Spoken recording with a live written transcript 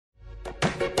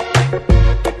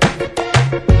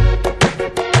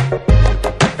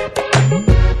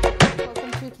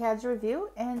Tad's Review,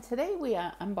 and today we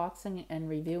are unboxing and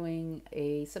reviewing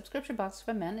a subscription box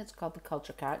for men. It's called the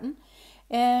Culture Carton,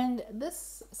 and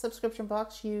this subscription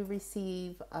box you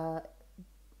receive a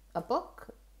book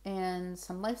and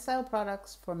some lifestyle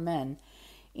products for men.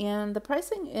 And the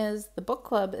pricing is, the book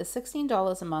club is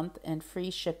 $16 a month and free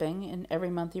shipping, and every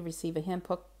month you receive a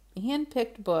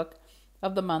hand-picked book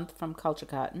of the month from Culture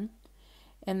Carton.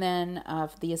 And then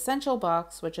the essential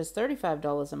box, which is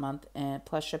 $35 a month and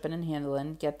plus shipping and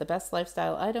handling, get the best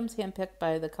lifestyle items handpicked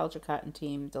by the Culture Carton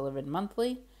team delivered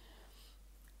monthly.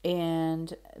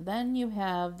 And then you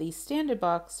have the standard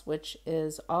box, which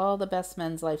is all the best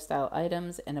men's lifestyle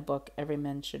items in a book every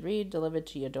man should read, delivered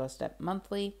to your doorstep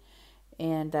monthly.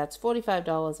 And that's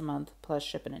 $45 a month plus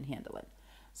shipping and handling.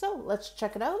 So let's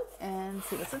check it out and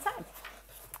see what's inside.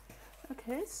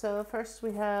 Okay, so first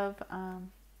we have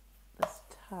this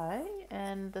tie,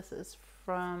 and this is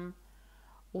from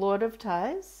Lord of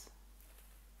Ties.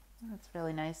 That's a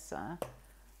really nice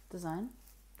design.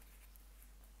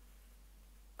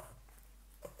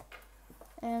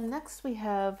 And next we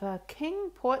have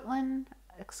King Portland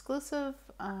exclusive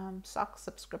sock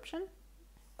subscription.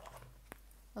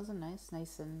 Those are nice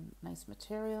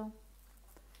material.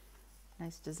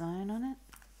 Nice design on it.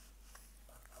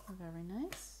 Very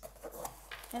nice.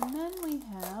 And then we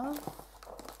have,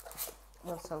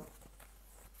 also,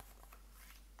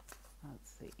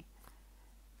 let's see.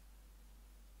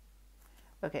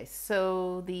 Okay,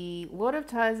 so the Lord of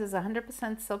Ties is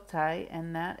 100% silk tie,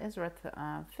 and that is worth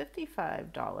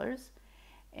 $55.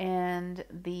 And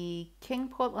the King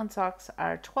Portland socks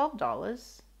are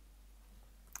 $12.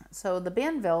 So the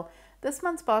Banville, this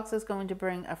month's box is going to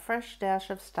bring a fresh dash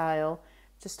of style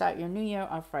to start your new year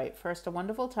off right. First, a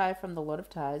wonderful tie from the Lord of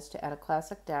Ties to add a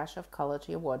classic dash of color to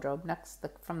your wardrobe. Next,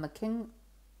 from the King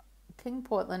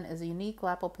Portland is a unique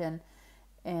lapel pin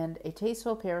and a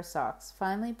tasteful pair of socks.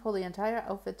 Finally, pull the entire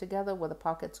outfit together with a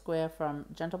pocket square from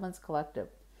Gentleman's Collective.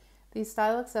 These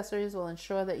style accessories will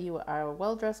ensure that you are a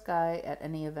well-dressed guy at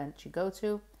any event you go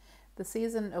to. The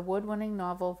seasoned award-winning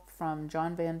novel from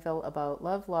John Banville about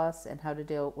love, loss, and how to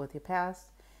deal with your past.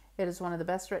 It is one of the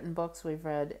best written books we've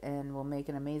read and will make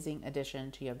an amazing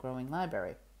addition to your growing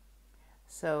library.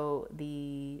 So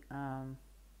the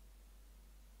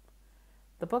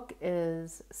book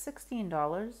is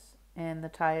 $16 and the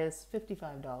tie is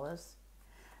 $55.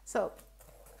 So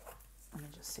let me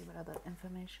just see what other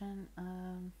information.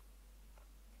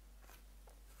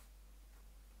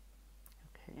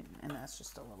 Okay, and that's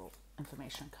just a little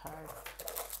information card.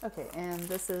 Okay, and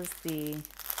this is the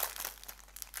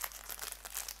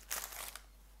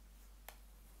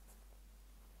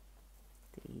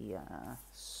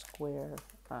square,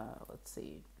 let's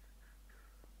see.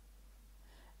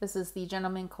 This is the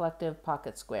Gentleman Collective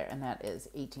Pocket Square, and that is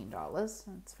 $18.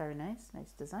 It's very nice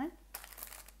design.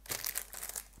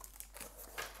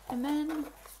 And then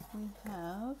we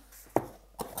have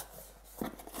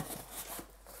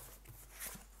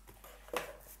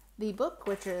the book,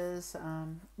 which is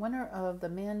winner of the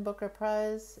Man Booker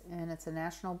Prize, and it's a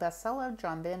national bestseller,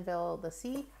 John Banville, The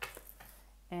Sea,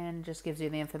 and just gives you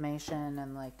the information.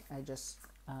 And like I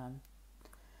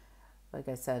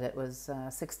said, it was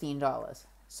 $16.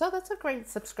 So that's a great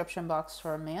subscription box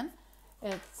for a man.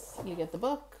 You get the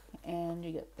book, and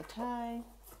you get the tie,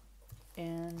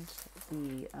 and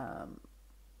the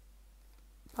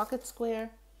pocket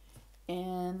square,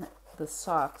 and the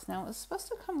socks. Now it's supposed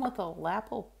to come with a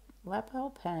lapel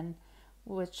pen,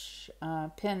 which is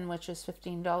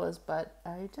 $15, but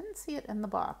I didn't see it in the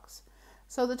box.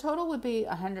 So the total would be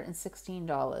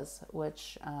 $116,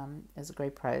 which is a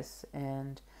great price.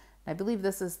 And I believe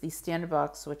this is the standard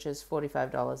box, which is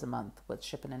 $45 a month with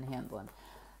shipping and handling.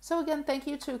 So again, thank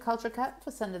you to Culture Carton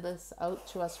for sending this out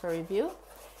to us for review.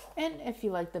 And if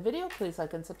you like the video, please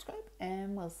like and subscribe,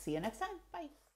 and we'll see you next time. Bye.